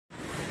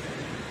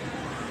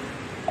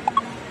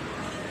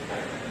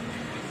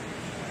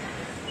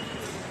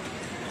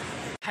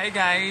Hi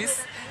guys!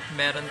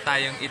 Meron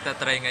tayong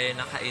itatry ngayon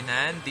na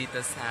kainan dito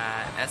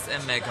sa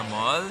SM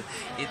Megamall.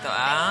 Ito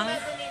ang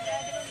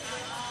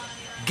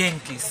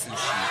Genki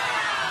Sushi.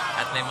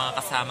 At may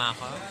mga kasama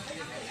ako.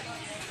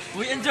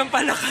 Uy, andyan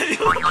pala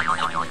kayo!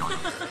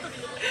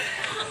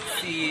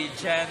 Si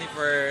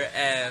Jennifer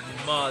and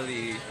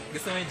Molly.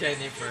 Gusto mo yung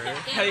Jennifer?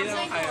 Hi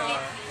naman kayo.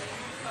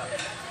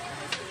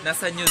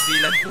 Nasa New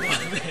Zealand po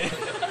kami.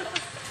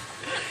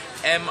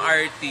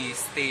 MRT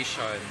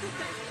station.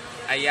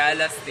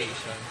 Ayala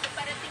station.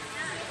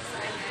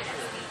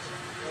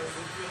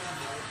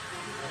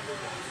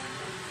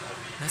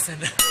 Nasaan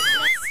na?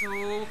 So,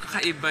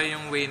 kakaiba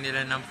yung way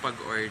nila ng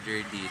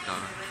pag-order dito.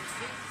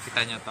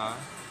 Kita nyo to?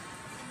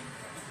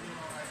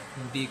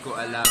 Hindi ko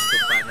alam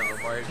kung paano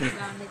umorder.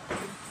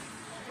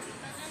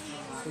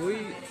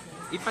 Uy,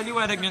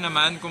 ipaliwanag nyo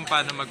naman kung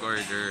paano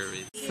mag-order.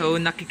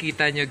 So,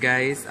 nakikita nyo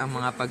guys ang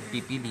mga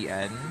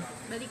pagpipilian.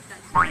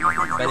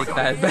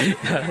 Baliktad.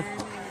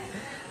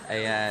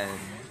 Ayan.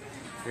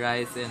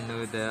 Rice and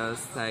noodles,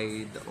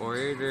 side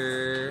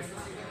order.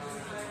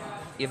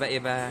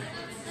 Iba-iba.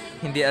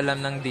 Hindi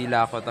alam ng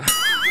dila ko to.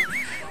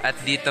 At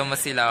dito mo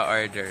sila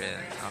orderin.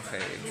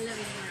 Okay.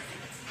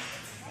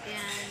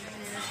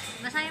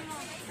 Basahin mo.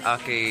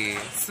 Okay.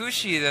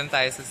 Sushi. Doon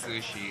tayo sa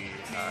sushi.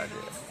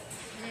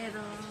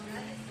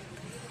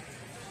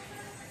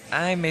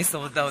 Ay, may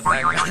sold out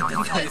agad.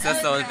 Doon tayo sa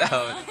sold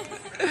out.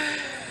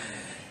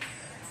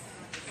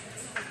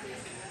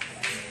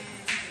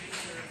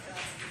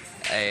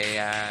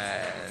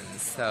 Ayan.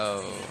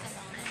 So,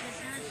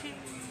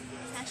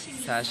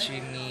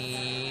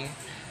 sashimi.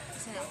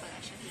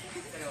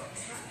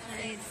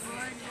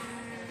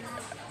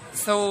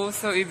 So,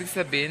 ibig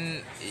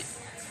sabihin,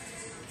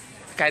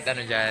 kahit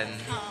ano dyan?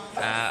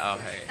 Ah,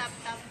 okay.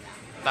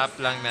 Top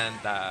lang ng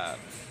top.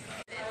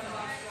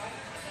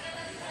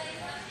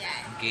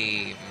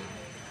 Game.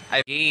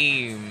 Ay,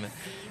 game.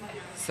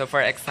 So,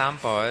 for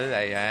example,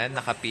 ayan,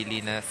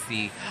 nakapili na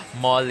si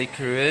Molly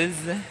Cruz.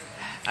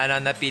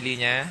 Ano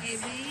napili niya?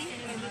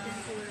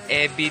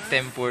 Ebi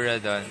tempura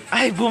doon.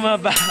 Ay,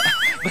 bumaba!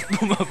 Ba't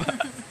bumaba?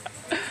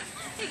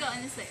 Ikaw,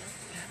 ano sa'yo?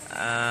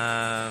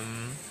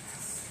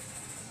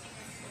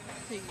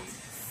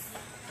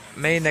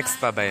 May next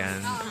pa ba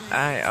yan?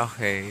 Ay,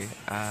 okay.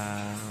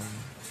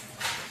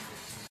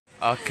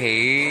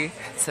 Okay.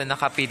 So,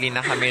 nakapili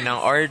na kami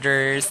ng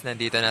orders.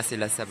 Nandito na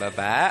sila sa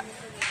baba.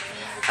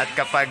 At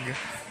kapag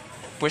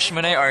push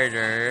mo na yung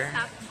order,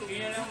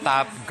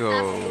 tap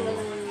go.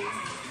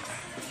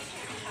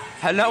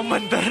 Hala,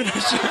 umandar na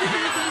siya.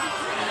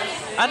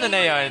 Ano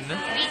na yon?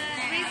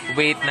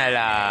 Wait na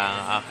lang.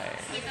 Okay.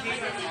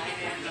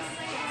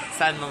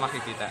 Saan mo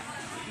makikita?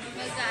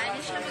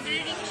 Mag-ano siya,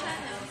 mag-ring siya.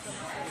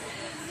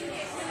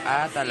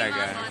 Ah,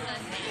 talaga.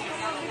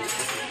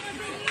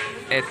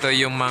 Ito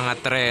yung mga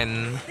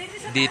tren.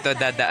 Dito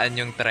dadaan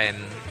yung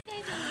tren.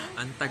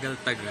 Ang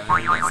tagal-tagal.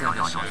 Nasaan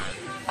na siya?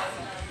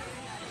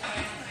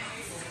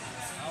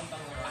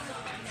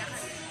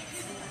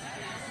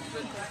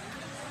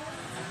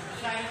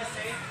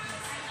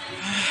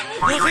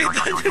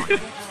 Nakita niyo?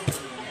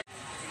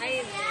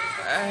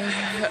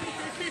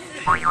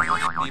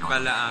 Hindi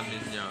pala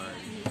amin yun.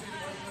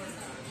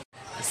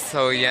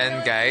 So,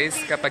 yan guys.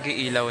 Kapag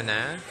iilaw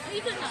na.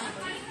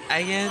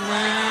 Ayan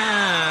na.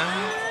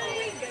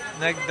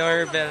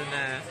 Nag-doorbell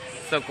na.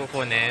 So,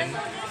 kukunin.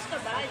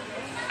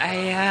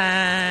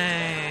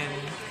 Ayan.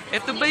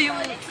 Ito ba yung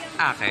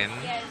akin?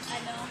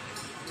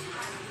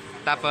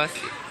 Tapos?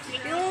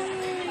 Yung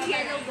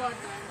yellow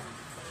bottle.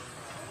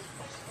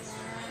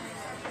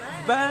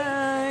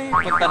 Bye!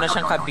 Punta na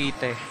siyang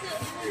Cavite.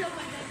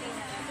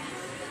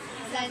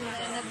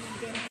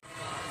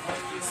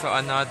 So,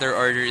 another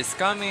order is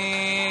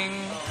coming.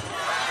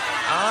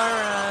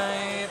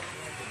 Alright.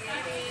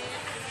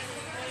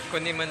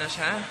 Kunin mo na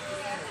siya.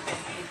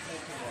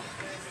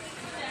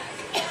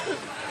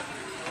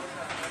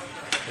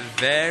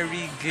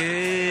 Very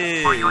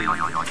good. Oh,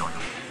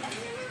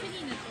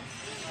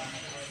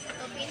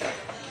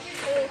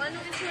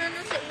 anong isura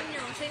na sa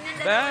inyo? Sa inyo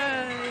na.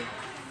 Bye!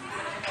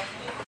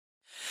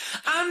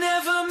 I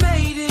never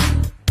made it,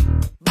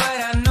 but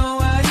I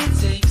know what it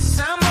takes.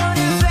 I'm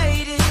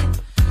motivated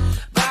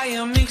by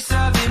a mix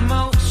of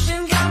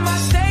emotion. Got my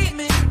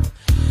statement,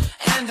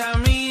 and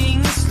I'm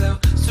reading it slow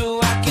so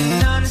I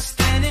can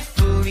understand it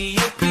fully.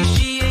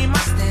 Appreciate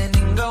my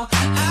standing, go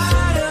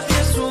out of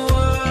this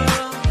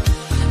world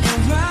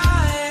and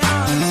right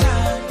on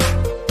time.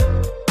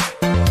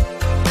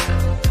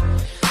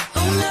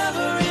 Oh,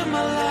 never in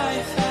my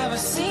life have I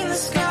seen the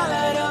sky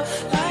light up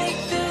like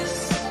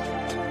this.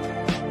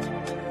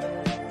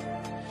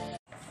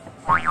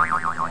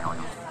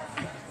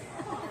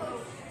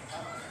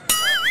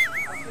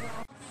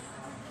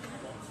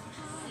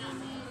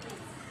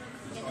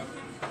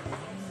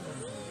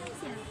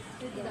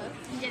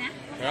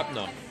 Sarap,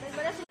 no?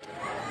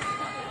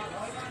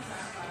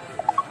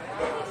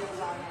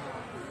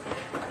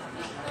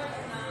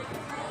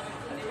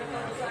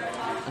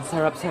 Ang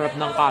sarap-sarap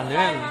ng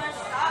kanin.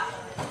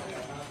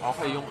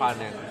 Okay yung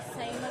kanin.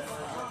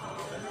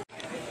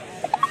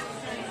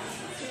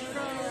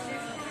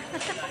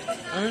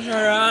 Ang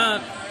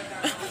sarap!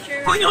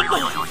 Ayun na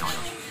to.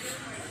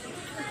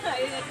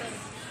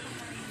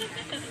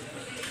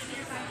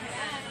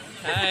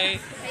 Hi!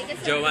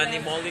 Jowa ni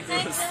Molly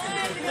Cruz.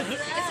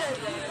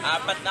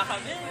 Apat na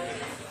kami.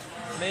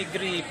 May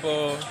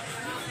gripo.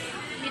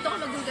 Dito ka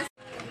magugas.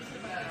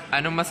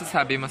 Anong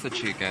masasabi mo sa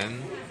chicken?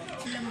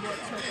 Lambot,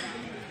 sobra.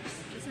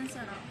 Isang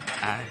sarap.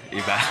 Ah,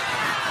 iba.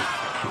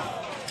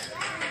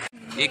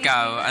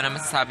 Ikaw, ano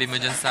masasabi mo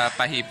dyan sa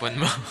pahipon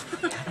mo?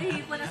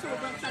 Nahihipo na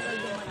sobrang tagal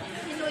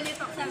dumating. Hinulit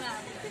ako sa nga.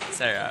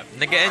 Sarap.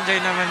 Nag-enjoy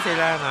naman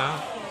sila, no?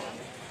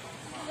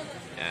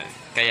 Yan.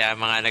 Kaya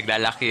mga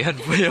naglalakihan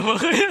po yung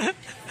mga yan.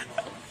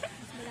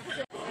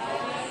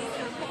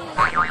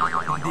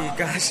 Hindi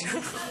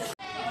kasya.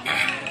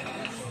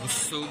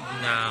 Busog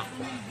na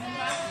ako.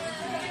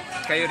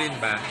 Kayo rin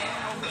ba?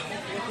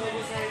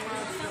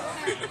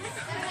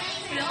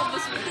 Wala ko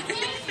busog.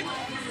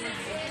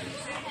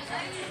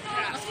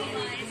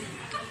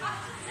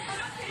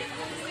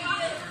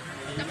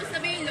 Tapos na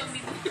ba yung lobby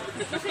mo?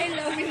 Basta yung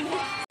lobby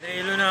mo.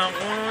 Nailo na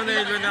ako.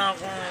 Nailo na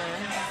ako.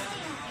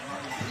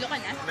 Ilo ka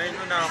na?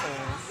 Nailo na ako.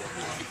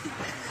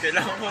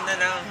 Kailangan ko na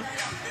lang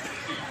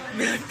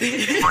milk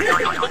tea.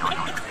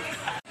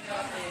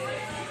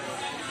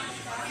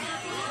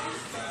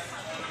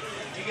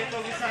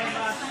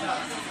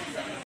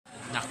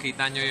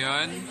 Nakita nyo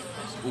yun?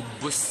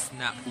 Ubus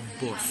na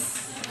ubos.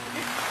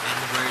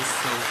 And we're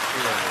so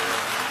full.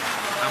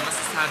 Ang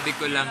masasabi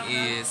ko lang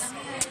is,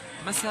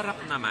 masarap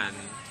naman.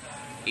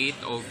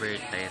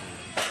 8/10.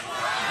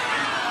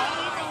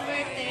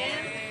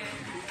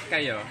 8/10?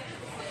 Kayo?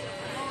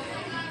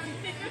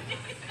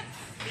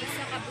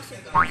 Isa ka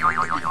busog.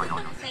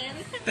 10?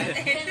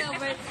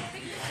 10/10.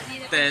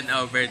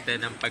 10/10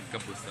 ang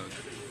pagkabusog.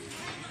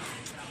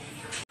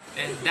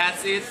 And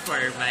that's it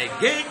for my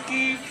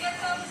Genki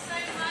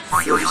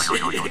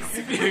Sushi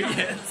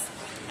experience.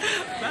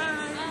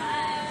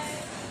 Bye!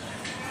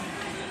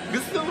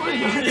 Gusto mo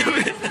yun?